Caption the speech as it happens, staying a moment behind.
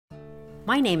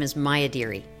My name is Maya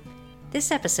Deary. This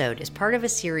episode is part of a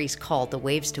series called the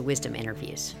Waves to Wisdom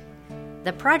Interviews.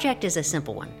 The project is a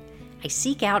simple one. I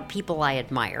seek out people I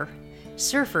admire,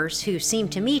 surfers who seem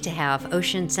to me to have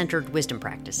ocean-centered wisdom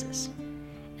practices.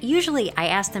 Usually I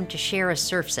ask them to share a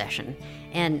surf session,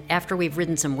 and after we've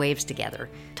ridden some waves together,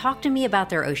 talk to me about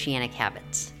their oceanic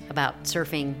habits, about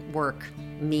surfing, work,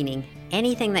 meaning,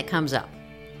 anything that comes up.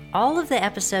 All of the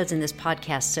episodes in this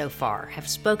podcast so far have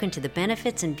spoken to the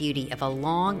benefits and beauty of a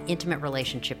long, intimate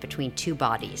relationship between two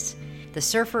bodies, the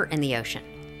surfer and the ocean.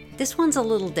 This one's a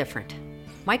little different.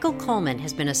 Michael Coleman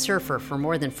has been a surfer for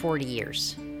more than 40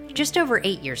 years. Just over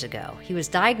 8 years ago, he was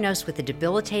diagnosed with a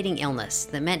debilitating illness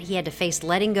that meant he had to face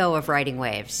letting go of riding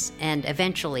waves and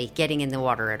eventually getting in the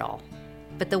water at all.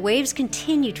 But the waves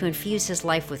continue to infuse his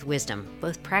life with wisdom,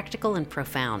 both practical and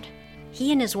profound.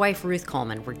 He and his wife Ruth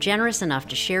Coleman were generous enough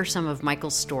to share some of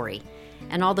Michael's story,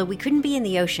 and although we couldn't be in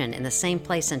the ocean in the same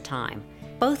place and time,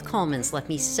 both Colemans left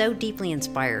me so deeply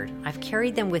inspired, I've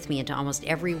carried them with me into almost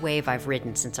every wave I've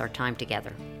ridden since our time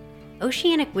together.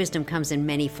 Oceanic wisdom comes in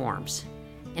many forms.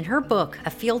 In her book, A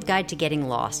Field Guide to Getting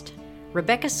Lost,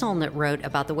 Rebecca Solnit wrote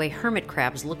about the way hermit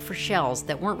crabs look for shells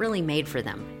that weren't really made for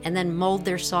them, and then mold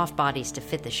their soft bodies to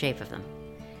fit the shape of them.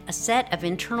 A set of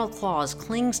internal claws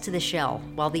clings to the shell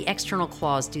while the external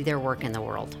claws do their work in the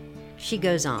world. She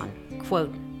goes on,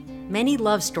 quote, "Many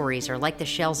love stories are like the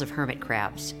shells of hermit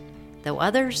crabs, though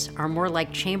others are more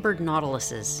like chambered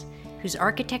nautiluses, whose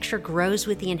architecture grows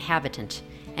with the inhabitant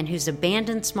and whose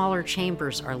abandoned smaller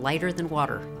chambers are lighter than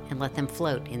water and let them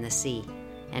float in the sea."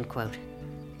 End quote.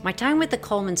 My time with the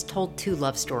Colemans told two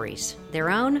love stories,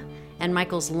 their own and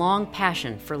Michael's long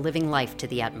passion for living life to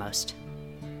the utmost.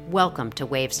 Welcome to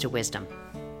Waves to Wisdom.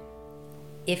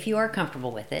 If you are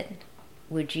comfortable with it,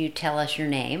 would you tell us your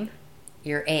name,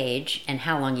 your age, and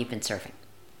how long you've been surfing?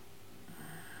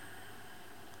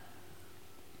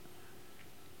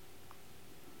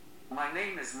 My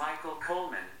name is Michael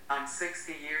Coleman. I'm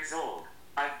 60 years old.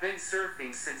 I've been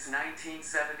surfing since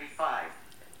 1975.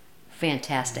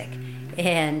 Fantastic.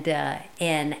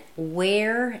 And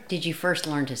where did you first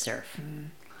learn to surf?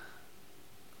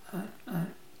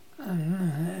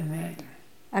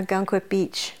 Algonquin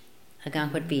Beach,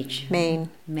 Algonquin Beach, Maine.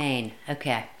 Maine.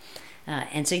 Okay.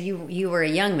 And so you were a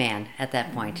young man at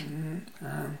that point.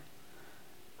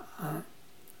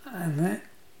 I met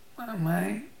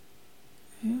my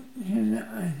junior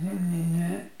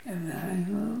in high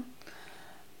school.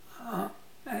 At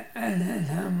that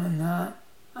time,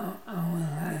 I was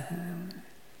high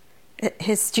school.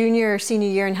 His junior or senior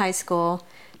year in high school,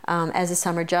 as a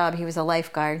summer job, he was a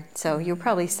lifeguard. So you were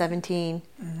probably 17.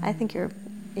 I think you're,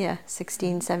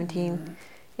 16, 17,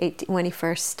 18 when he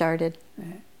first started.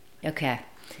 Okay.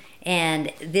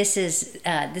 And this is,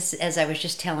 as I was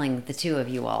just telling the two of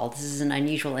you all, this is an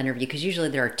unusual interview because usually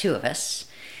there are two of us.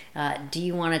 Do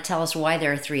you want to tell us why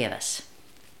there are three of us?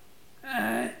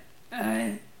 I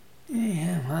found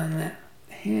that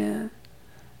here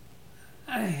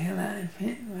I cannot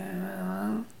fit very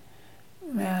well,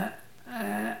 but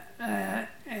I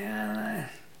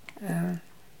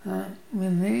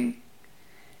believe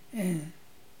and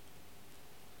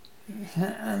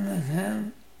can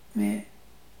understand me.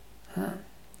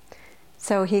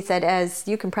 So he said, as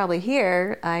you can probably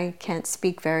hear, I can't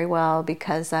speak very well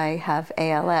because I have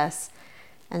ALS.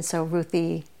 And so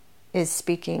Ruthie is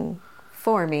speaking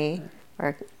for me,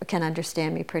 or can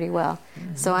understand me pretty well.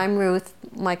 Mm-hmm. So I'm Ruth,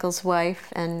 Michael's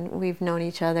wife, and we've known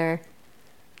each other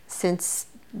since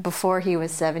before he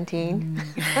was 17.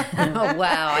 Oh,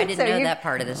 wow. I didn't know that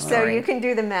part of the story. So you can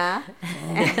do the math.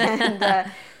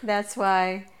 And that's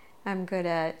why I'm good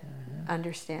at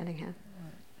understanding him.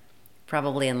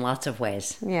 Probably in lots of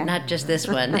ways. Yeah. Not just this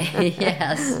one.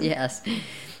 Yes.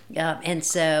 And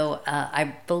so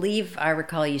I believe I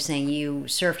recall you saying you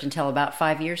surfed until about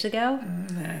 5 years ago?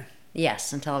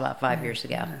 Yes, until about 5 years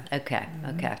ago. Okay.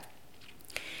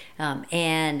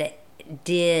 And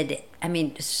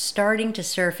starting to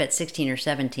surf at 16 or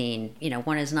 17,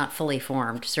 one is not fully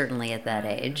formed, certainly at that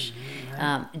age.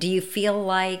 Do you feel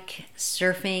like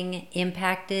surfing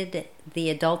impacted the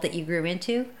adult that you grew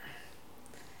into?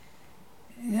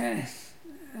 Yes.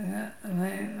 I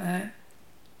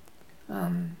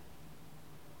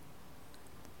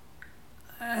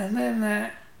think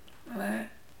that what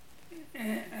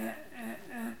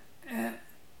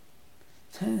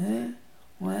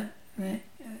the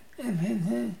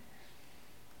impetus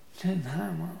to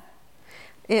travel.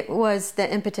 It was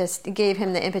the impetus, it gave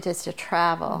him the impetus to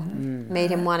travel, made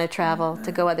him want to travel,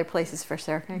 to go other places for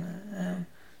surfing.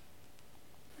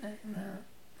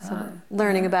 So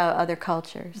learning about other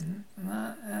cultures.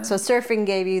 So surfing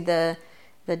gave you the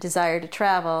the desire to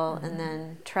travel, and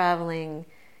then traveling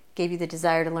gave you the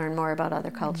desire to learn more about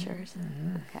other cultures.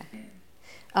 Okay.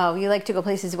 Oh, you like to go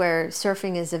places where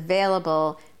surfing is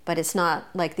available, but it's not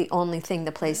like the only thing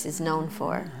the place is known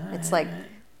for. It's like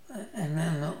And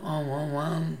then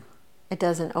overwhelmed it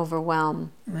doesn't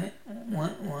overwhelm what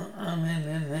I'm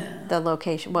in there. the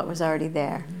location, what was already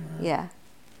there. Yeah.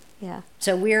 Yeah.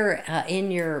 So we're in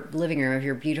your living room of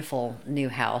your beautiful new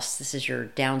house. This is your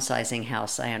downsizing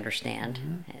house, I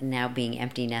understand, and now being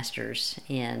empty nesters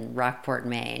in Rockport,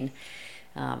 Maine.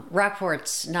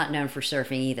 Rockport's not known for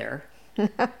surfing either.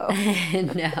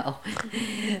 No.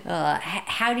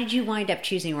 How did you wind up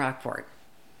choosing Rockport?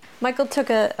 Michael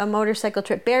took a motorcycle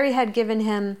trip. Barry had given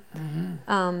him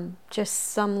just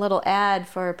some little ad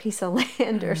for a piece of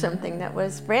land or something that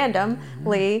was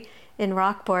randomly in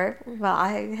Rockport. Well,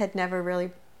 I had never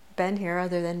really been here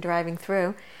other than driving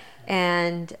through.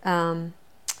 And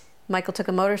Michael took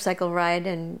a motorcycle ride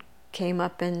and came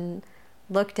up and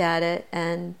looked at it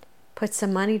and put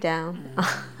some money down.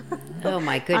 Oh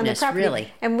my on the goodness, property.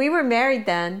 really? And we were married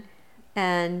then,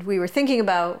 and we were thinking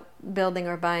about building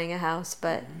or buying a house,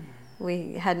 but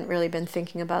we hadn't really been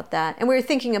thinking about that. And we were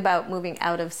thinking about moving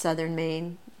out of southern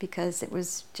Maine because it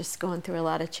was just going through a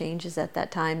lot of changes at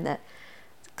that time, that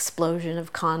explosion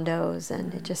of condos,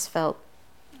 and it just felt,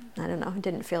 I don't know, it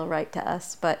didn't feel right to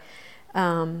us. But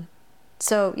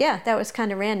so yeah, that was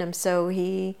kind of random. So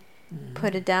he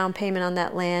put a down payment on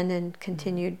that land and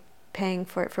continued paying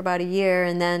for it for about a year,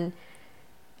 and then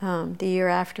the year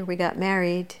after we got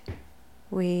married,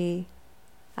 I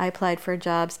applied for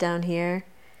jobs down here,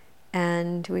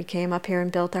 and we came up here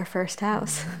and built our first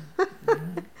house.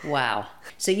 Wow.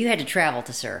 So you had to travel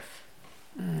to surf.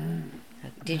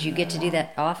 Did you get to do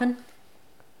that often?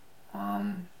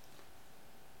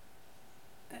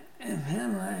 It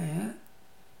felt like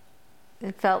it.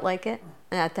 It felt like it.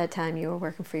 And at that time, you were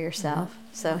working for yourself,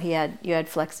 so you had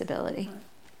flexibility.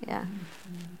 Yeah.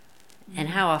 And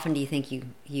how often do you think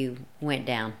you went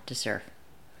down to surf?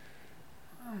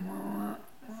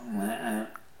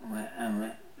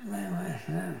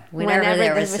 Whenever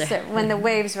there was when the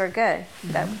waves were good.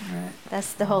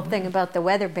 That's the whole thing about the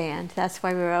weather band. That's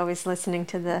why we were always listening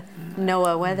to the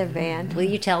NOAA weather band. Will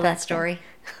you tell that story?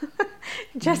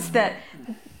 Just that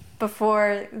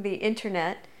before the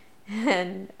internet,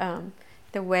 and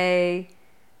the way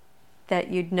that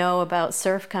you'd know about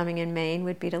surf coming in Maine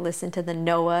would be to listen to the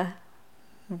NOAA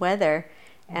weather,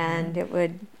 and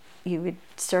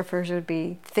surfers would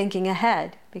be thinking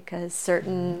ahead, because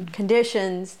certain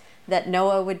conditions that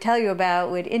NOAA would tell you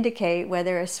about would indicate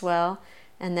whether a swell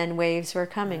and then waves were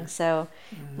coming. So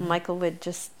Michael would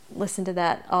just listen to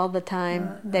that all the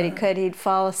time that he could. He'd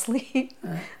fall asleep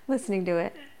listening to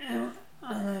it.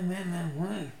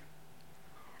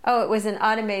 Oh, it was an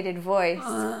automated voice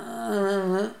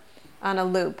on a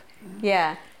loop.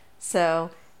 Yeah.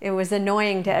 So it was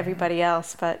annoying to everybody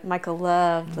else, but Michael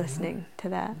loved listening to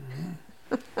that.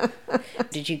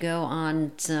 Did you go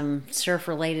on some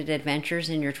surf-related adventures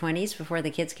in your 20s before the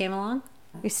kids came along?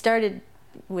 We started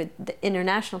with the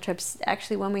international trips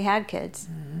actually when we had kids.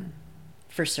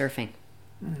 For surfing?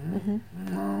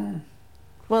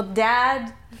 Well,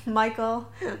 Dad, Michael,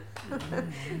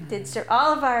 did surf.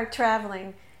 All of our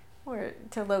traveling were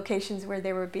to locations where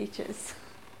there were beaches.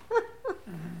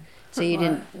 So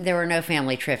there were no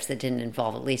family trips that didn't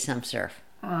involve at least some surf?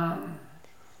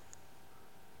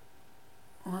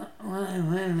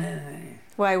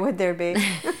 Why would there be?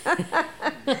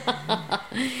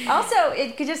 Also,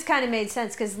 it just kind of made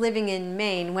sense, because living in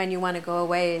Maine, when you want to go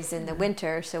away is in the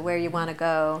winter, so where you want to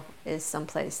go is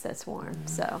someplace that's warm.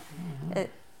 So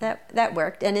that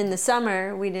worked. And in the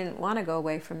summer, we didn't want to go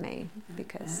away from Maine,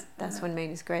 because that's when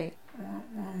Maine is great.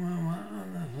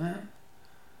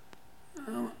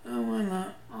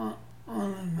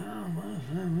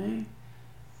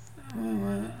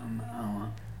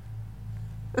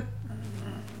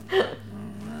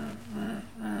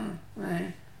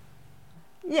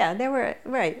 Yeah, there were,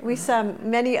 right. We saw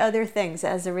many other things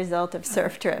as a result of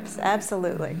surf trips.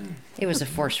 Absolutely. It was a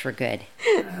force for good.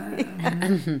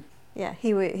 Yeah,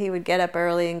 he would get up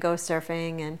early and go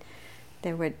surfing, and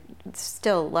there were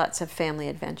still lots of family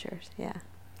adventures. Yeah.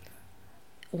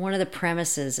 One of the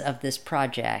premises of this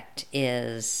project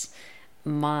is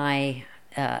my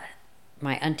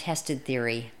untested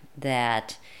theory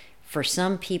that for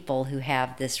some people who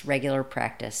have this regular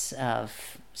practice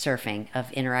of surfing,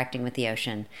 of interacting with the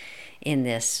ocean in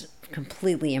this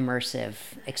completely immersive,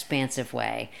 expansive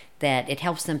way, that it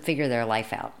helps them figure their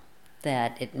life out,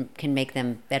 that it can make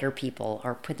them better people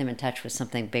or put them in touch with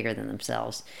something bigger than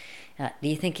themselves. Do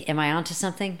you think, am I onto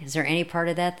something? Is there any part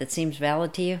of that that seems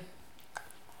valid to you?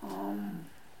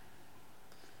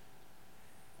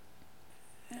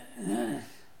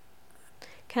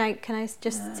 Can I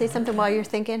just say something while you're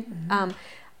thinking?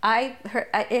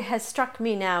 It has struck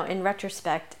me now in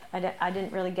retrospect. I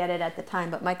didn't really get it at the time,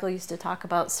 but Michael used to talk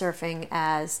about surfing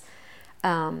as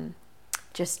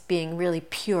just being really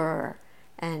pure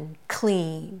and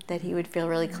clean, that he would feel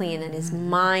really clean and his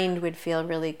mind would feel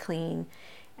really clean.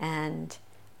 And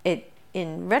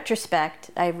in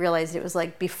retrospect, I realized it was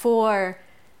like before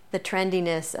the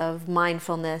trendiness of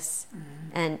mindfulness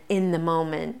and in the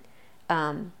moment.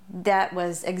 That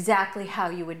was exactly how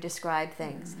you would describe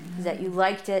things. Is that you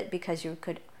liked it because you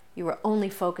were only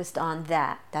focused on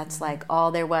that. That's like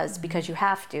all there was, because you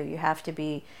have to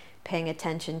be paying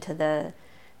attention to the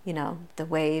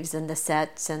waves and the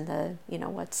sets and the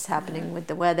what's happening with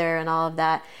the weather and all of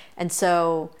that. And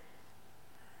so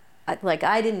that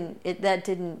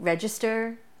didn't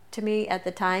register to me at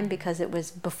the time, because it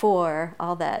was before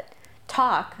all that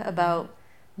talk about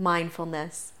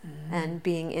mindfulness and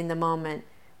being in the moment.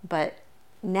 But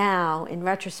now, in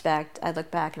retrospect, I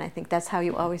look back and I think that's how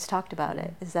you always talked about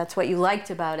it. Is that's what you liked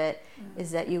about it,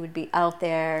 is that you would be out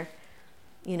there,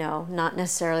 not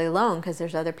necessarily alone because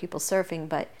there's other people surfing,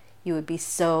 but you would be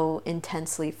so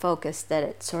intensely focused that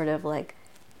it sort of like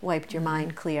wiped your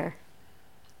mind clear.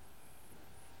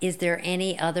 Is there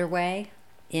any other way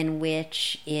in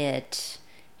which it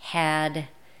had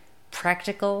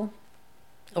practical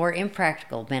or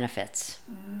impractical benefits?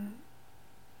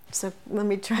 So let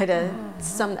me try to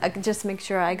just make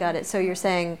sure I got it. So you're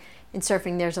saying in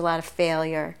surfing there's a lot of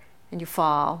failure, and you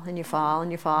fall and you fall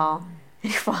and you fall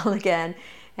and you fall again,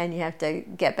 and you have to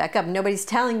get back up. Nobody's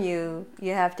telling you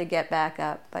you have to get back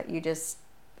up, but you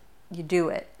do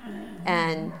it.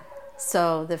 And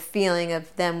so the feeling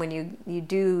of then when you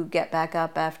do get back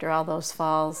up after all those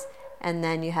falls and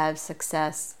then you have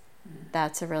success,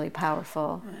 that's a really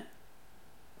powerful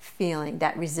feeling,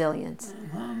 that resilience.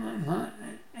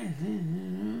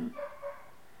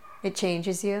 It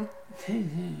changes you?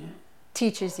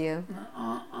 Teaches you.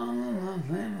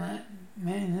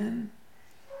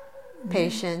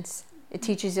 Patience. It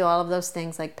teaches you all of those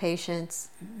things like patience.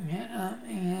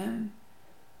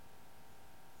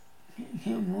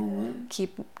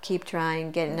 Keep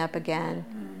trying, getting up again.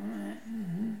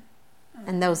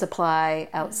 And those apply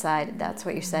outside. That's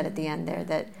what you said at the end there,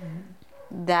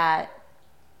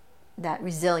 that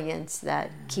resilience, that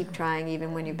keep trying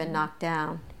even when you've been knocked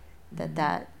down,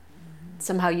 that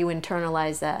somehow you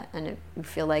internalize that and you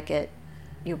feel like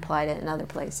you applied it in other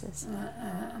places.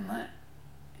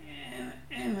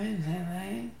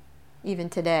 Even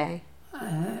today.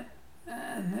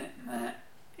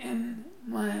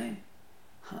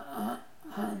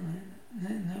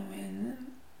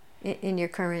 In your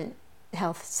current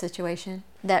health situation,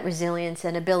 that resilience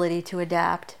and ability to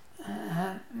adapt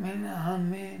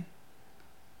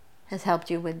has helped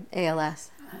you with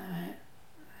ALS.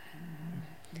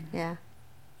 Yeah.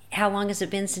 How long has it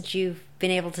been since you've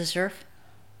been able to surf?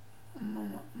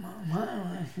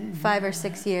 5 or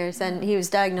 6 years, and he was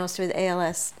diagnosed with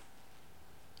ALS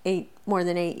more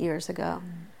than 8 years ago.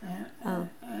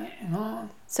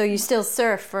 So you still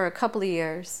surf for a couple of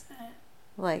years,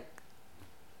 like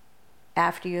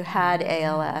after you had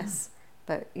ALS,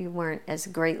 but you weren't as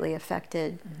greatly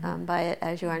affected by it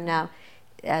as you are now.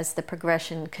 As the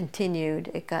progression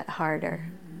continued, it got harder.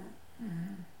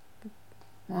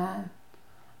 Well,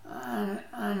 I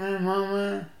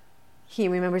remember. He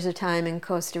remembers a time in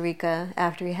Costa Rica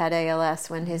after he had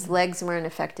ALS when his legs weren't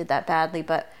affected that badly,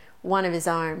 but one of his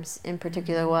arms in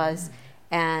particular was,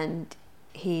 and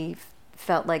he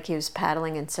felt like he was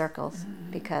paddling in circles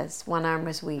because one arm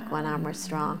was weak, one arm was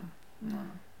strong.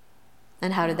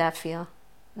 And how did that feel?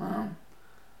 Well,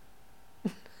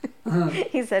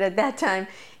 He said at that time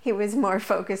he was more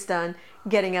focused on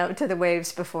getting out to the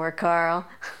waves before Carl,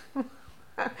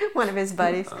 one of his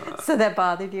buddies. So that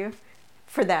bothered you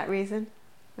for that reason?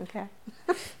 Okay.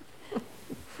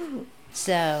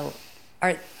 So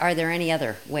are there any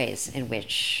other ways in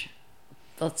which,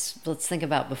 let's think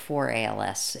about before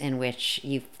ALS, in which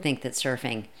you think that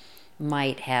surfing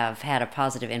might have had a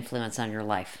positive influence on your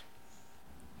life?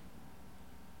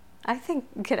 I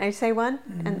think, can I say one?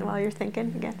 And while you're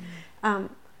thinking again,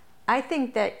 I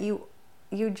think that you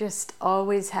just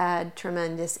always had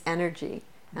tremendous energy,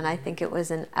 and I think it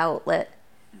was an outlet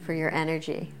for your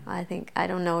energy. I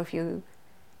don't know if you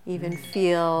even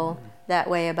feel that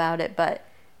way about it, but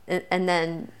and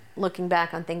then looking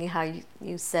back on thinking how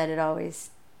you said it always,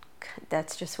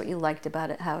 that's just what you liked about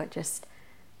it, how it just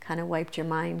kind of wiped your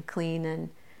mind clean. And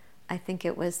I think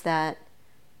it was that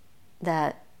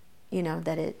it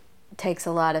takes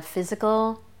a lot of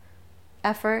physical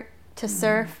effort to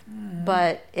surf,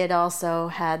 but it also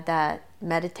had that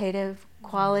meditative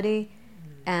quality,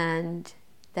 and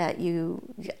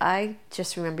I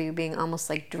just remember you being almost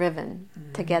like driven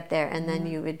to get there, and then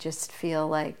you would just feel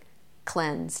like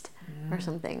cleansed or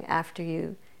something after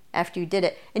you did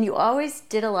it. And you always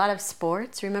did a lot of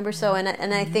sports, remember? So,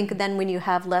 and I think then when you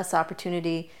have less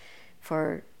opportunity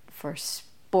for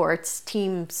sports,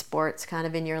 team sports kind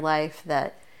of in your life,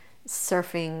 that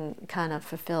surfing kind of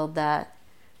fulfilled that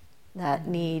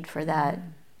need for that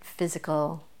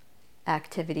physical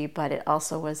activity, but it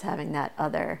also was having that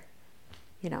other,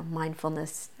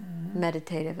 mindfulness,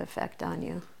 meditative effect on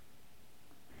you.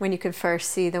 When you could first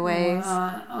see the waves.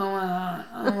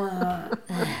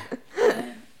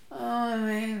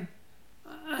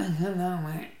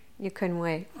 You couldn't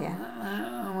wait, yeah.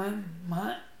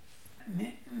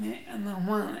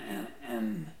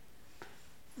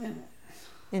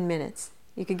 In minutes.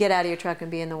 You could get out of your truck and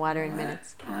be in the water in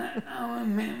minutes.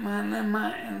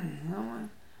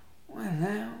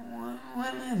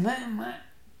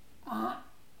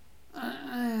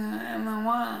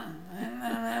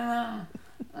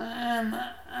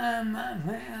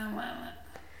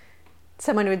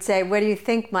 Someone would say, "What do you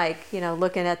think, Mike?"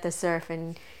 Looking at the surf,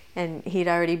 and he'd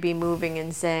already be moving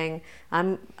and saying,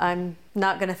 "I'm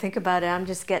not going to think about it. I'm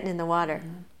just getting in the water."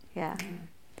 Yeah.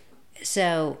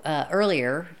 So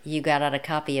earlier, you got out a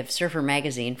copy of Surfer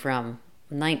Magazine from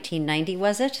 1990,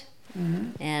 was it?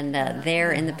 Mm-hmm. And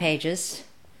there in the pages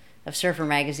of Surfer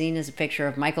Magazine is a picture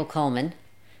of Michael Coleman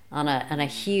on a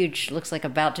huge, looks like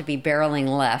about to be barreling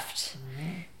left.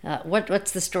 Mm-hmm.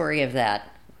 What's the story of that?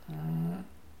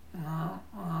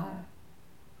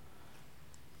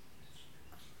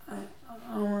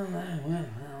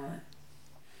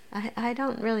 I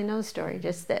don't really know the story,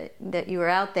 just that you were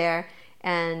out there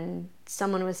and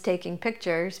someone was taking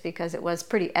pictures because it was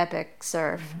pretty epic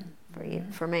surf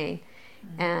for Maine.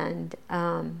 And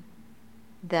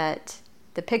that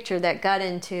the picture that got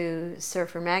into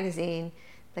Surfer Magazine,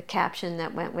 the caption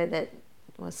that went with it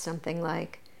was something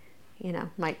like,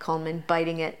 Mike Coleman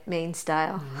biting it Maine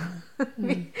style.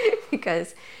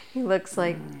 Because he looks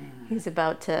like he's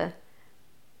about to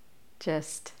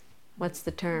just, what's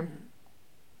the term?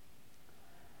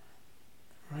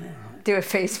 Do a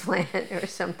face plant or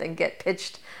something, get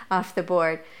pitched off the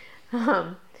board.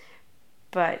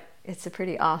 But it's a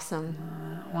pretty awesome.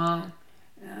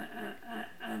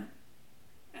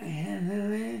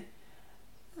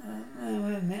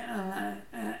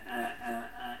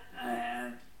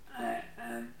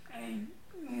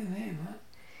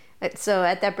 So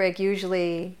at that break,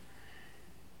 usually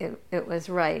it was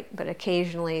right, but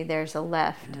occasionally there's a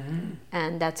left,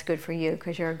 and that's good for you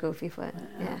because you're a goofy foot.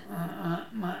 Yeah.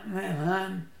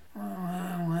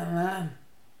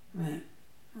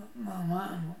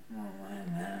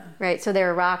 Right. So there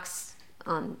are rocks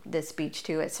on this beach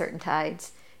too at certain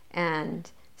tides, and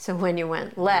so when you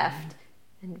went left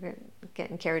and you're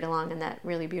getting carried along in that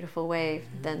really beautiful wave,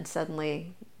 then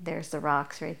suddenly there's the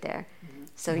rocks right there.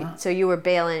 So you were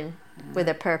bailing with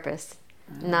a purpose.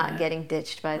 Not getting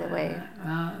ditched by the wave.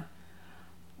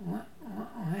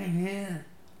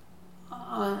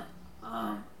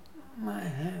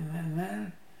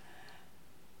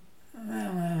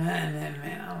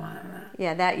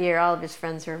 Yeah, that year all of his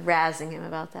friends were razzing him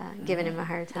about that, giving him a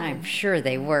hard time. I'm sure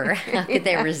they were. How could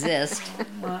they resist?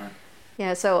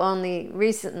 Yeah, so only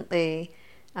recently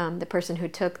the person who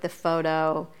took the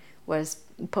photo was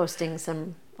posting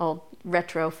some old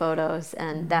retro photos,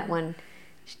 and that one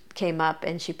came up,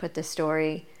 and she put the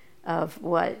story of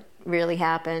what really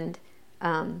happened,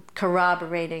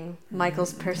 corroborating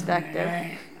Michael's perspective.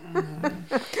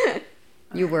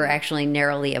 You were actually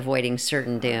narrowly avoiding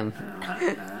certain doom.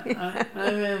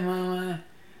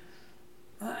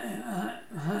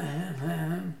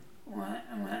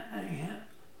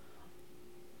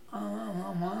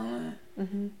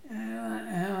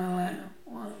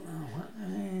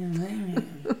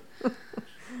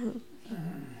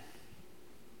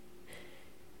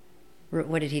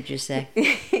 What did he just say?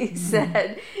 He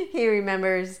said he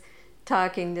remembers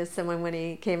talking to someone when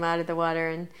he came out of the water,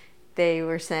 and they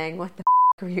were saying, "What the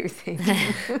were you thinking?"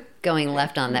 Going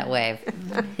left on that wave.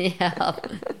 Yeah.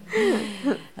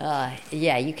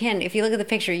 Yeah, you can, if you look at the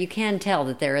picture, you can tell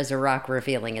that there is a rock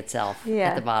revealing itself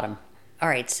at the bottom. All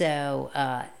right, so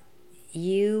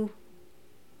we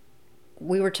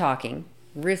were talking,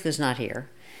 Ruth is not here,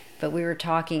 but we were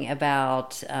talking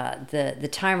about the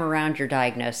time around your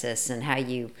diagnosis and how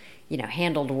you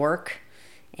handled work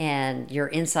and your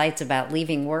insights about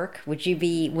leaving work. Would you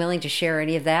be willing to share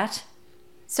any of that?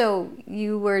 So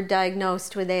you were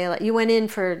diagnosed with ALS. You went in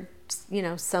for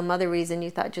some other reason. You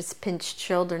thought just pinched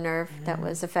shoulder nerve that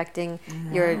was affecting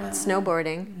your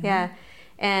snowboarding. Yeah,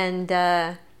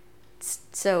 and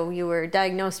So you were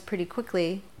diagnosed pretty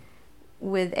quickly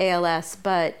with ALS,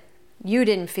 but you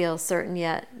didn't feel certain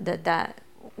yet that that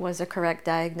was a correct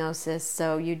diagnosis,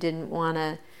 so you didn't want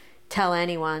to tell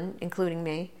anyone, including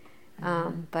me.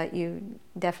 But you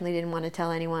definitely didn't want to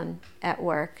tell anyone at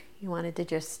work. You wanted to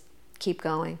just keep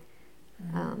going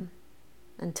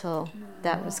until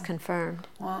that was confirmed.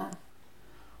 Well,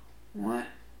 what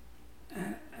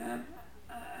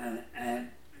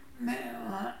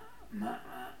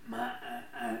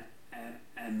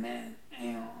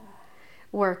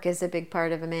Work is a big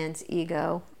part of a man's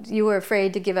ego. You were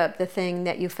afraid to give up the thing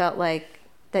that you felt like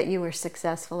that you were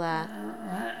successful at.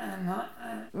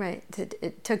 Right.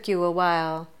 It took you a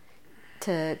while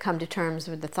to come to terms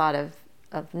with the thought of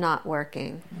not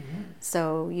working.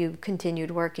 So you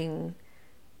continued working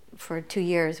for 2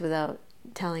 years without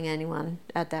telling anyone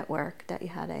at that work that you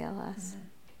had ALS.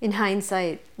 In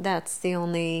hindsight, that's the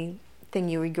only thing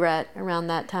you regret around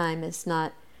that time, is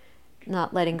not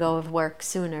letting go of work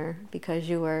sooner, because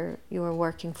you were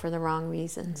working for the wrong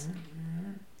reasons.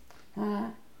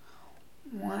 Well,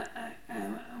 what I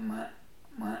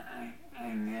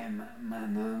gave my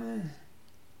notice,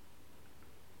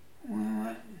 we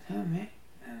went to me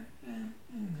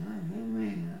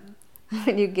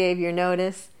When you gave your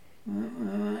notice, we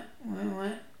went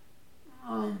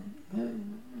on to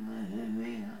Costa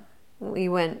Rica. we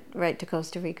went right to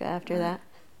Costa Rica after that.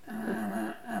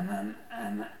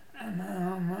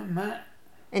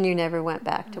 And you never went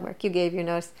back to work. You gave your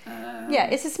notice. Yeah,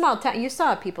 it's a small town. You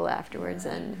saw people afterwards,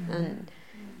 and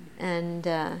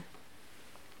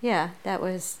yeah, that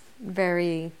was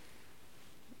very.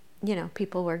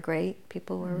 People were great.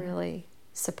 People were really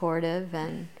supportive,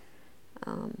 and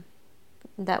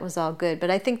that was all good.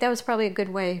 But I think that was probably a good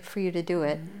way for you to do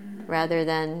it, rather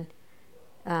than,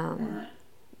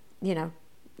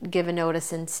 give a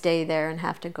notice and stay there and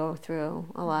have to go through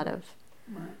a lot of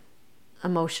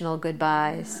emotional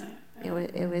goodbyes.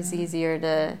 It was easier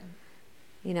to,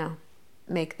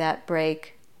 make that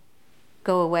break,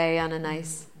 go away on a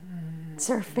nice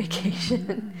surf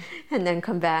vacation, and then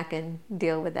come back and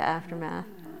deal with the aftermath.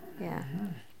 Yeah.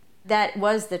 That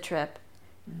was the trip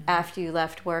after you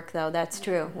left work, though. That's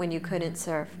true. When you couldn't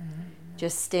surf,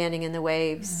 just standing in the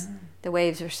waves. The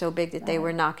waves were so big that they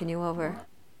were knocking you over.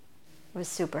 It was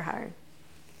super hard.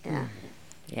 Yeah.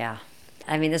 Yeah.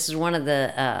 I mean, this is one of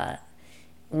the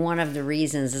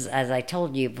reasons, as I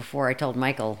told you before, I told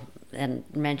Michael and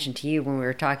mentioned to you when we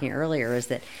were talking earlier, is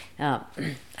that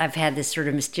I've had this sort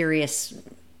of mysterious,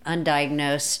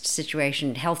 undiagnosed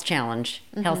situation, health challenge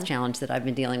that I've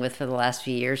been dealing with for the last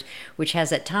few years, which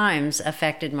has at times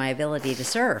affected my ability to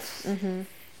surf.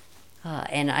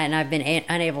 And I've been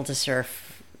unable to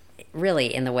surf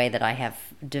really in the way that I have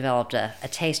developed a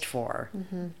taste for.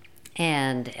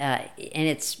 And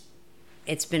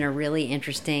it's been a really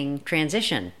interesting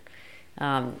transition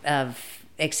of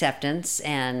acceptance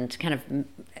and kind of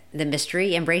the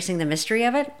mystery, embracing the mystery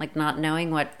of it, like not knowing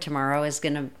what tomorrow is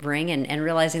going to bring, and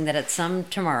realizing that at some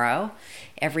tomorrow,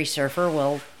 every surfer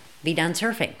will be done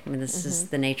surfing. I mean, this is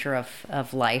the nature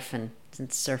of life, and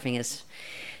since surfing is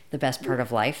the best part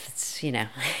of life, it's,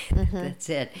 that's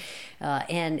it.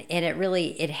 And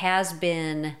it has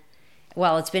been,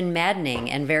 well, it's been maddening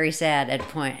and very sad at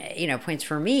points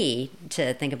for me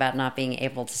to think about not being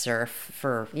able to surf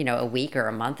for, a week or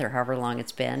a month or however long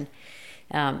it's been.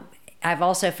 I've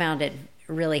also found it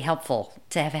really helpful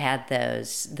to have had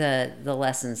the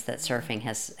lessons that surfing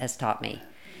has taught me.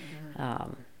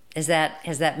 Has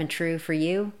that been true for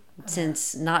you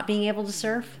since not being able to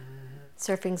surf?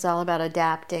 Surfing's all about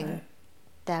adapting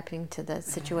to the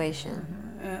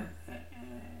situation.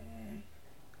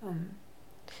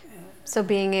 So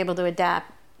being able to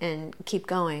adapt and keep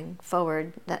going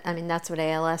forward, that's what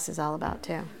ALS is all about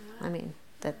too.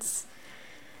 It's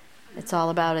all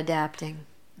about adapting,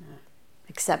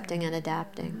 accepting and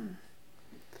adapting.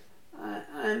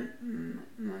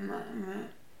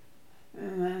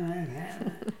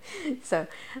 So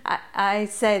I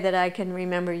say that I can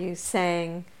remember you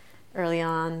saying early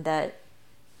on that,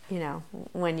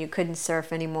 when you couldn't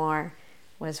surf anymore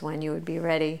was when you would be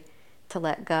ready to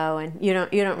let go, and you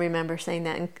don't remember saying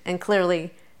that, and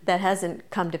clearly that hasn't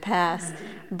come to pass.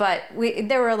 But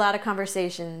there were a lot of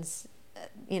conversations,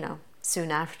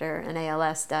 soon after an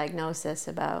ALS diagnosis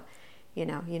about, you're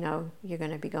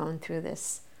going to be going through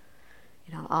this,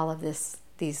 all of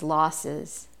these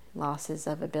losses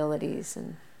of abilities,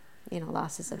 and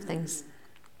losses of things,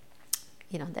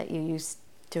 that you used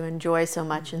to enjoy so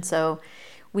much. And so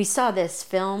we saw this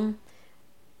film,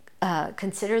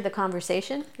 Consider the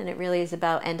Conversation, and it really is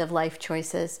about end-of-life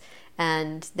choices.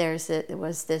 And it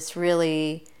was this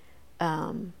really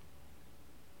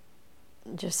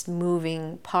just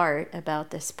moving part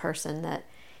about this person, that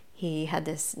he had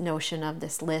this notion of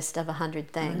this list of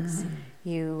 100 things.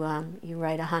 You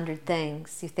write 100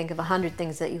 things. You think of 100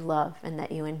 things that you love and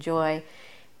that you enjoy,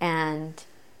 and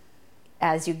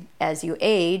as you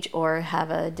age or have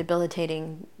a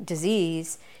debilitating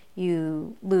disease,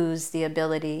 you lose the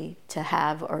ability to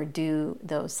have or do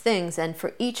those things. And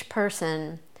for each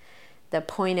person, the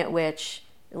point at which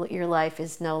your life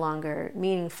is no longer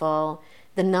meaningful,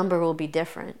 the number will be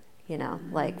different.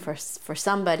 Like for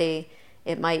somebody,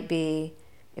 it might be,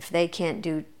 if they can't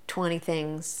do 20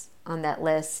 things on that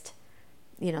list,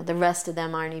 the rest of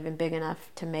them aren't even big enough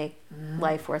to make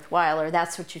life worthwhile, or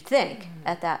that's what you think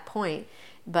at that point.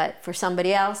 But for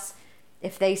somebody else,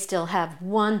 if they still have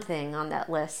one thing on that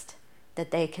list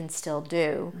that they can still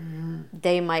do,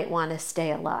 they might want to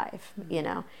stay alive,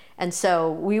 And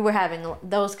so we were having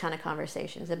those kind of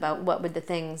conversations about what would the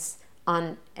things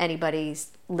on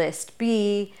anybody's list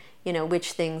be,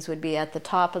 which things would be at the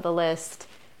top of the list,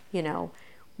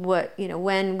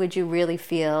 when would you really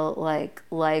feel like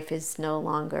life is no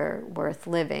longer worth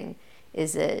living?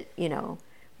 Is it,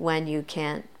 when you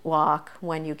can't walk,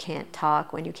 when you can't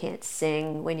talk, when you can't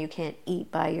sing, when you can't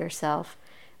eat by yourself,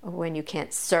 or when you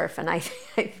can't surf? And I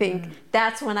think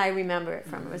that's when I remember it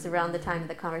from. It was around the time of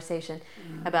the conversation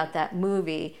about that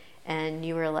movie, and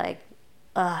you were like,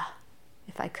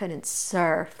 if I couldn't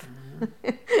surf,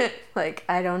 like,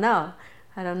 I don't know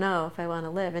if I want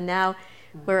to live. And now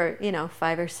we're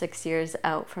 5 or 6 years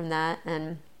out from that,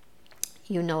 and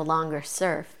you no longer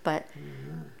surf, but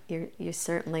you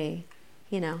certainly,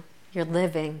 you're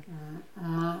living.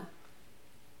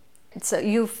 So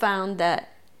you found that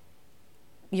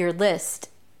your list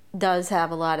does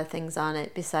have a lot of things on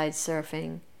it besides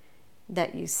surfing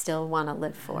that you still want to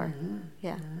live for.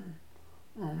 Yeah.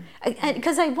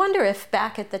 Because I wonder if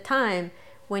back at the time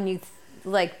when you,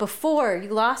 before you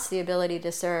lost the ability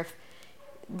to surf,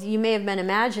 you may have been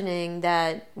imagining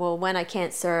that, well, when I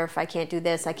can't surf, I can't do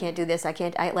this, I can't do this,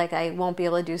 I won't be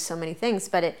able to do so many things.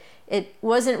 But it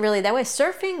wasn't really that way.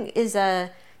 Surfing is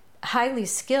a highly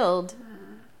skilled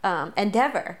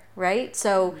endeavor, right?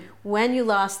 So when you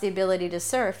lost the ability to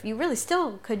surf, you really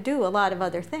still could do a lot of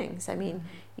other things. I mean,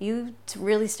 you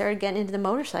really started getting into the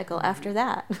motorcycle after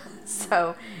that.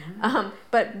 So,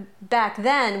 but back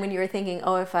then when you were thinking,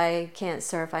 if I can't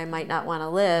surf, I might not want to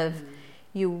live,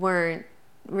 you weren't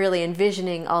really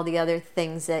envisioning all the other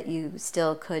things that you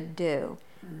still could do.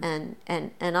 And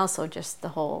also just the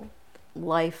whole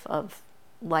life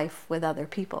with other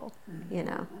people,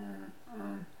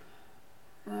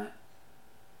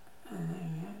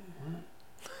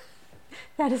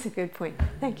 That is a good point.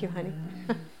 Thank you, honey.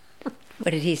 What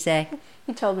did he say?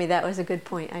 He told me that was a good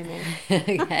point I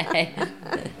made. Okay.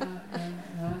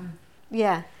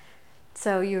 Yeah.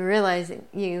 So you were realizing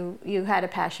you had a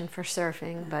passion for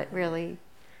surfing, but really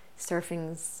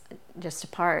surfing's just a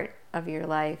part of your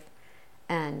life,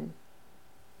 and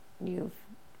you're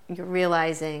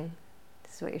realizing,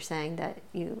 this is what you're saying, that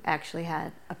you actually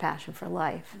had a passion for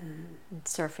life. And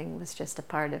surfing was just a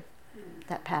part of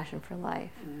that passion for life.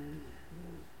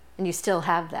 And you still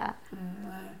have that.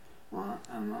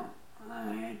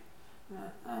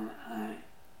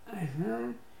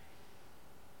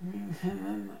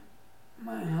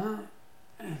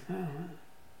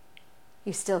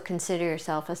 You still consider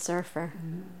yourself a surfer.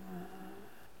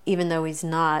 Even though he's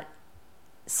not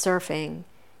surfing,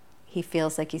 he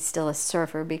feels like he's still a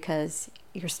surfer because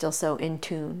you're still so in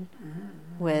tune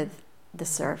with the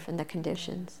surf and the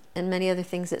conditions. And many other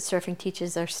things that surfing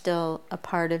teaches are still a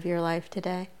part of your life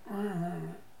today.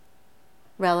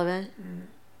 Relevant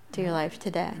to your life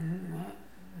today.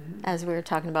 As we were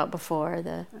talking about before,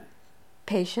 the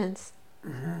patience,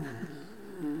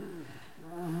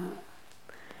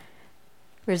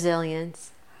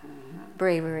 resilience,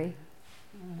 bravery.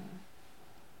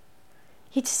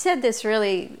 He just said this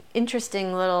really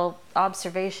interesting little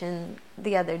observation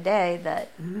the other day that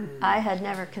I had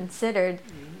never considered.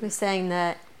 He was saying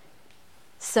that,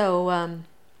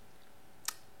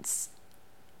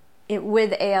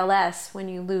 with ALS, when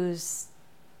you lose,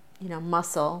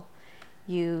 muscle,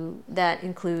 that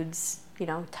includes,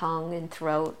 tongue and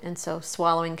throat, and so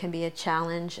swallowing can be a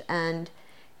challenge, and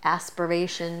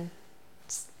aspiration,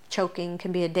 choking,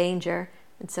 can be a danger,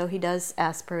 and so he does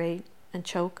aspirate and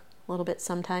choke a little bit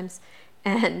sometimes.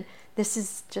 And this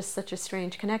is just such a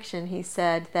strange connection. He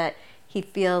said that he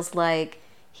feels like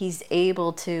he's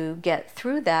able to get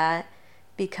through that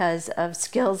because of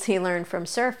skills he learned from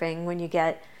surfing. When you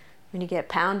get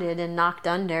pounded and knocked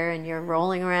under and you're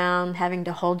rolling around, having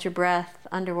to hold your breath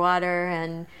underwater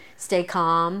and stay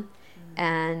calm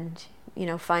and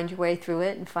find your way through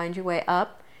it and find your way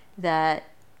up,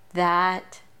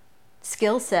 that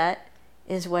skill set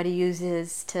is what he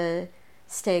uses to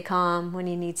stay calm when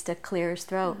he needs to clear his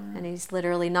throat. And he's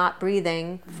literally not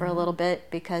breathing for a little bit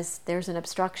because there's an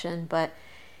obstruction, but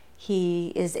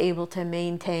he is able to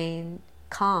maintain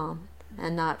calm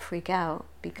and not freak out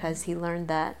because he learned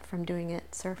that from doing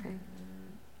it surfing.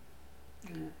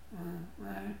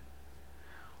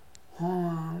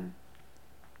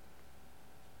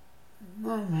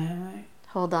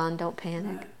 Hold on, don't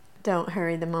panic. Don't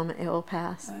hurry, the moment it will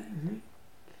pass.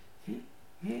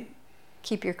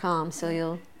 Keep your calm so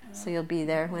you'll be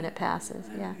there when it passes.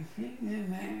 Yeah.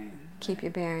 Keep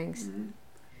your bearings.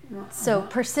 So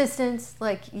persistence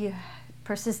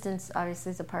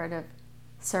obviously is a part of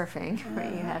surfing,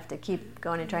 right? You have to keep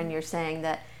going and trying. You're saying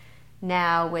that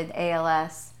now with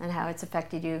ALS and how it's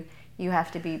affected you, you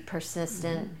have to be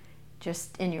persistent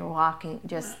just in your walking,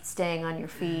 just staying on your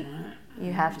feet.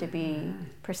 You have to be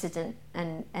persistent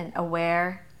and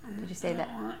aware. Did you say that?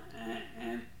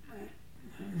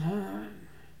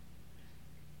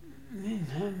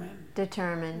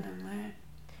 Determined.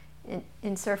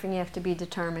 In surfing, you have to be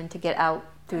determined to get out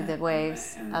through the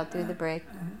waves, out through the break.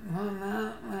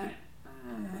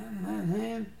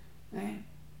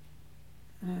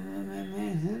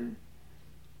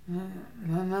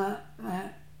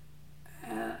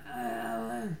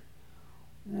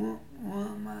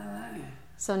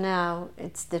 So now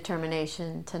it's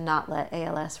determination to not let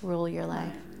ALS rule your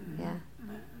life. Yeah.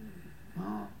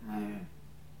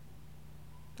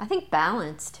 I think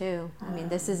balance too. I mean,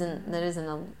 that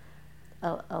isn't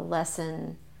a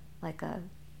lesson like a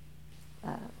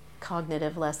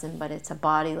cognitive lesson, but it's a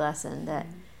body lesson that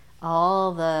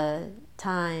all the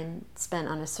time spent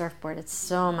on a surfboard, it's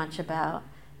so much about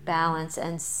balance,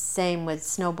 and same with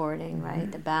snowboarding,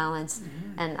 right? The balance.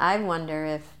 And I wonder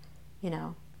if,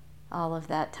 all of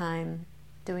that time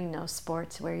doing those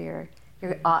sports where you're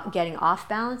getting off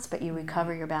balance, but you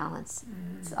recover your balance.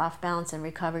 It's off balance and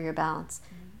recover your balance.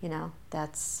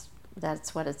 That's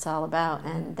what it's all about.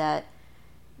 And that,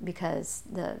 because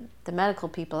the medical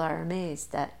people are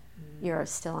amazed that you're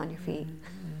still on your feet.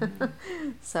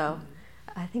 So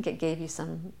I think it gave you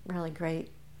some really great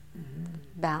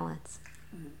balance.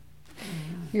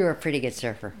 You're a pretty good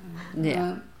surfer.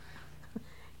 Yeah.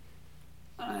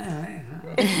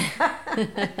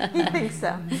 You think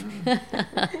so?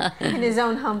 In his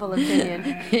own humble opinion.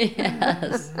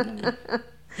 Yes.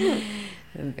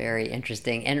 Very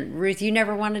interesting. And Ruth, you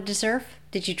never wanted to surf?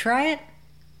 Did you try it?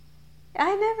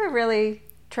 I never really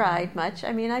tried much.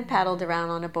 I mean, I paddled around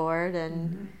on a board,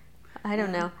 and I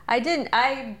don't know. I did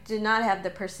not have the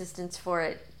persistence for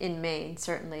it in Maine,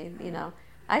 certainly.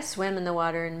 I swim in the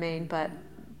water in Maine, but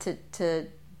to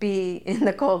be in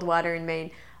the cold water in Maine,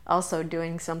 also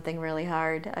doing something really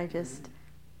hard, I just,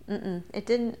 it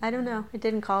didn't, I don't know, it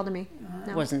didn't call to me.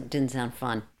 No. Didn't sound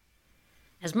fun.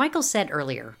 As Michael said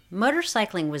earlier,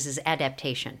 motorcycling was his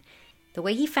adaptation, the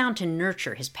way he found to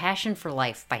nurture his passion for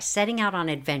life by setting out on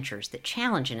adventures that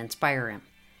challenge and inspire him.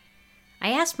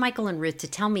 I asked Michael and Ruth to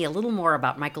tell me a little more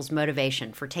about Michael's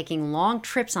motivation for taking long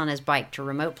trips on his bike to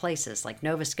remote places like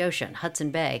Nova Scotia and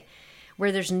Hudson Bay,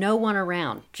 where there's no one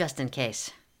around, just in case.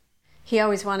 He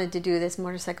always wanted to do this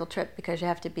motorcycle trip because you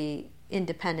have to be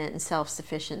independent and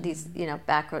self-sufficient. These,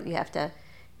 back road, you have to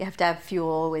have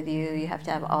fuel with you. You have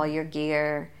to have all your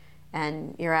gear,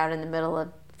 and you're out in the middle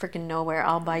of freaking nowhere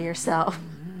all by yourself.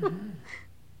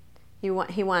 He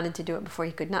wanted to do it before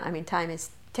he could not. I mean, time is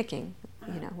ticking,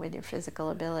 with your physical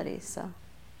abilities. So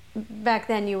back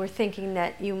then, you were thinking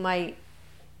that you might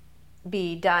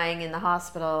be dying in the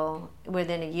hospital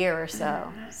within a year or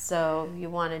so. So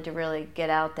you wanted to really get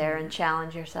out there and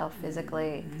challenge yourself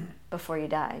physically before you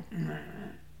died.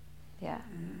 Yeah.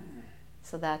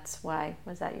 So that's why,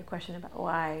 was that your question about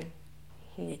why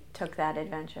he took that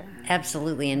adventure?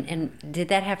 Absolutely. And did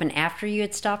that happen after you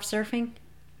had stopped surfing?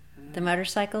 The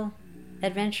motorcycle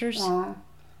adventures? Well,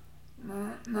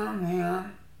 not yet.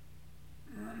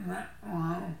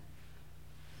 Well.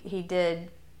 He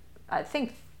did, I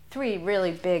think, 3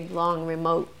 really big, long,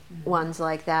 remote ones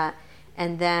like that,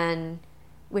 and then,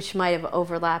 which might have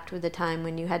overlapped with the time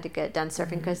when you had to get done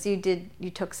surfing, because you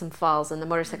took some falls on the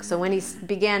motorcycle. So when he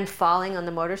began falling on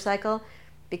the motorcycle,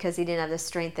 because he didn't have the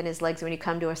strength in his legs, when you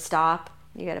come to a stop,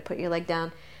 you got to put your leg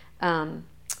down,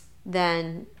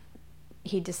 then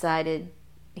he decided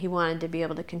he wanted to be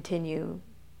able to continue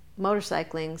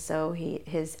motorcycling, so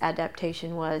his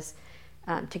adaptation was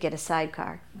to get a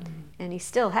sidecar. And he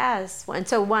still has one.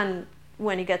 So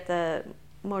when he got the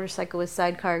motorcycle with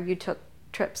sidecar, you took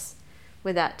trips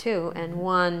with that too. And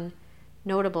one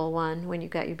notable one, when you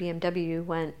got your BMW, you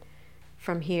went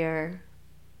from here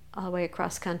all the way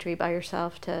across country by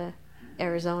yourself to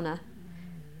Arizona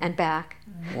and back.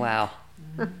 Wow.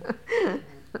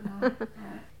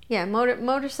 Yeah,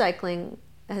 motorcycling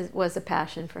was a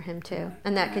passion for him too,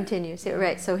 and that continues.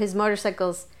 Right, so his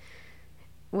motorcycles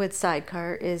with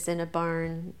sidecar is in a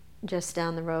barn just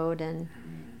down the road, and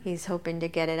he's hoping to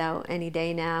get it out any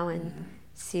day now and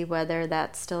see whether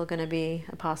that's still going to be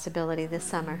a possibility this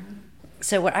summer.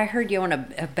 So what I heard, you want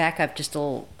to back up just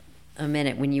a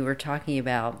minute when you were talking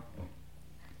about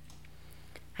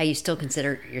how you still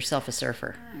consider yourself a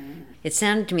surfer. It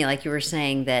sounded to me like you were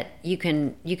saying that you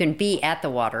can be at the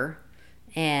water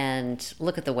and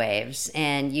look at the waves,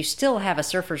 and you still have a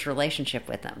surfer's relationship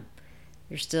with them.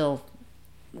 You're still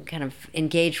kind of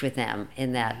engaged with them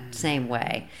in that same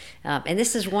way. And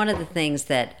this is one of the things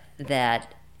that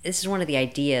this is one of the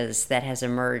ideas that has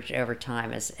emerged over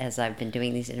time as I've been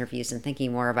doing these interviews and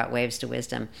thinking more about Waves to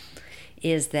Wisdom,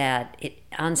 is that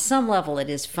on some level it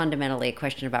is fundamentally a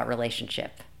question about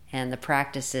relationship and the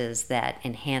practices that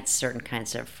enhance certain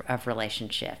kinds of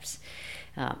relationships.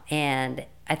 And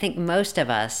I think most of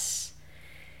us,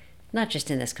 not just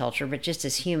in this culture, but just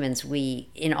as humans,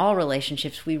 in all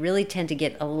relationships, we really tend to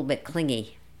get a little bit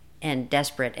clingy and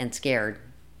desperate and scared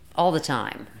all the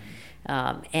time.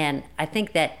 And I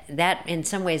think that in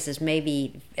some ways is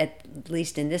maybe, at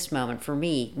least in this moment for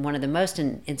me, one of the most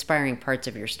inspiring parts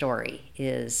of your story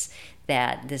is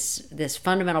that this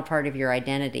fundamental part of your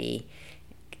identity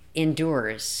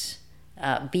endures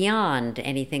beyond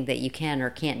anything that you can or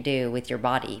can't do with your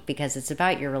body, because it's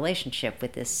about your relationship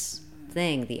with this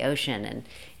thing, the ocean,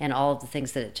 and all of the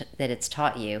things that it's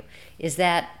taught you. Is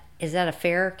that a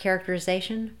fair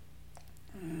characterization?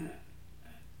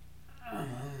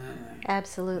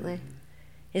 Absolutely.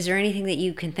 Is there anything that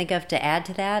you can think of to add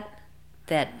to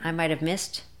that I might have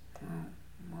missed?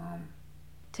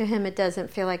 To him, it doesn't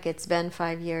feel like it's been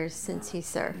 5 years since he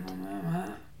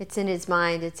surfed. It's in his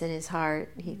mind, it's in his heart.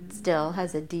 He still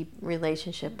has a deep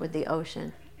relationship with the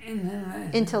ocean.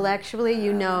 Intellectually,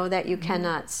 you know that you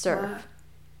cannot surf.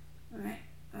 My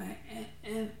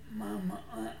mom,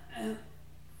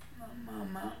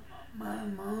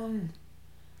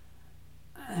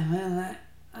 I feel like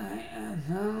I am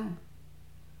so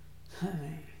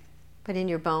sorry. But in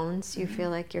your bones, you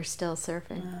feel like you're still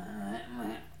surfing.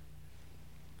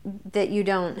 That you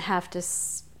don't have to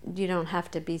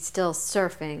be still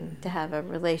surfing to have a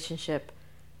relationship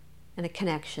and a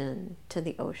connection to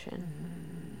the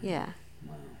ocean. Yeah.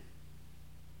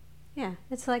 Yeah,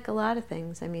 it's like a lot of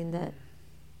things. I mean,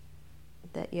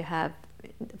 that you have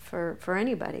for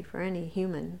anybody, for any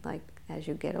human. Like, as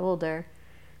you get older,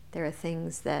 there are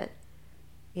things that,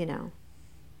 you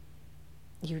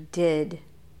did,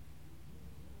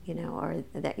 or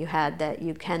that you had that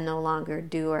you can no longer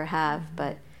do or have,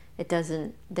 but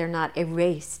they're not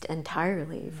erased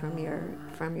entirely from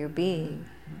your being.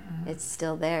 It's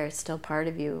still there, it's still part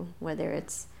of you, whether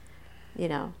it's,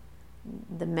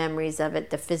 the memories of it,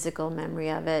 the physical memory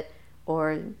of it,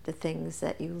 or the things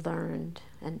that you learned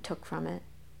and took from it.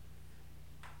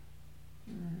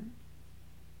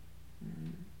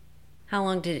 How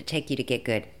long did it take you to get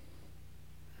good?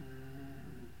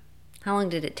 How long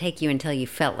did it take you until you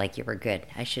felt like you were good,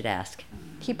 I should ask?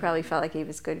 He probably felt like he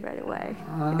was good right away.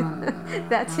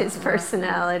 That's his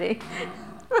personality.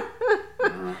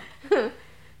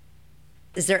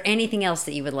 Is there anything else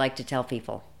that you would like to tell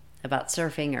people about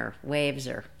surfing or waves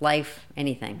or life,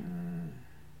 anything?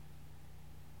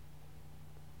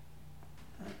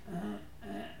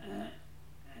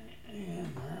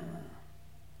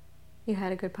 You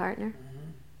had a good partner?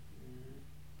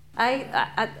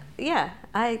 I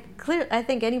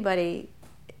think anybody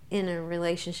in a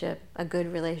relationship, a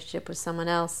good relationship with someone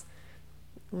else,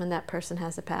 when that person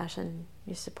has a passion,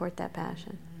 you support that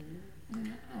passion.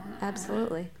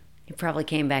 Absolutely. He probably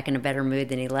came back in a better mood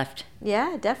than he left.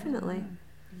 Yeah, definitely.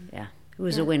 Yeah, it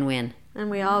was a win-win. And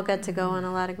we all got to go on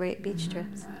a lot of great beach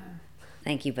trips.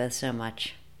 Thank you both so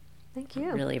much. Thank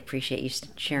you. Really appreciate you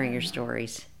sharing your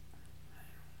stories.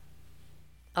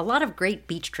 A lot of great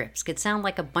beach trips could sound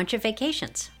like a bunch of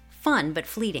vacations, fun but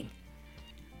fleeting.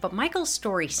 But Michael's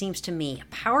story seems to me a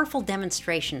powerful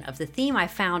demonstration of the theme I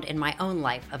found in my own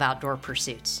life of outdoor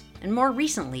pursuits, and more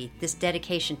recently, this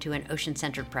dedication to an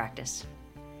ocean-centered practice.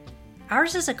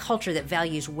 Ours is a culture that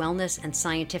values wellness and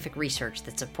scientific research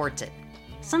that supports it,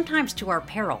 sometimes to our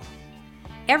peril.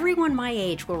 Everyone my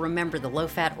age will remember the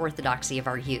low-fat orthodoxy of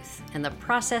our youth and the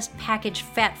processed, packaged,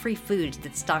 fat-free foods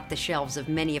that stock the shelves of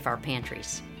many of our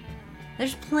pantries.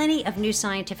 There's plenty of new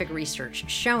scientific research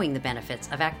showing the benefits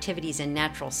of activities in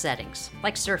natural settings,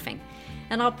 like surfing,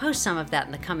 and I'll post some of that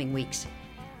in the coming weeks.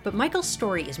 But Michael's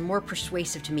story is more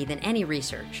persuasive to me than any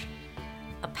research.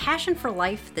 A passion for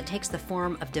life that takes the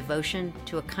form of devotion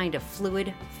to a kind of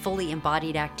fluid, fully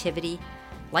embodied activity,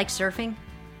 like surfing,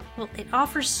 well, it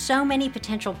offers so many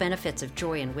potential benefits of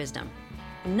joy and wisdom,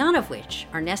 none of which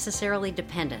are necessarily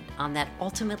dependent on that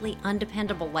ultimately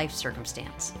undependable life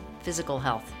circumstance, physical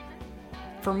health.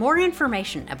 For more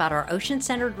information about our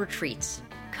ocean-centered retreats,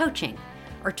 coaching,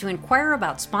 or to inquire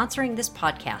about sponsoring this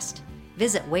podcast,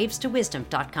 visit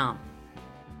wavestowisdom.com.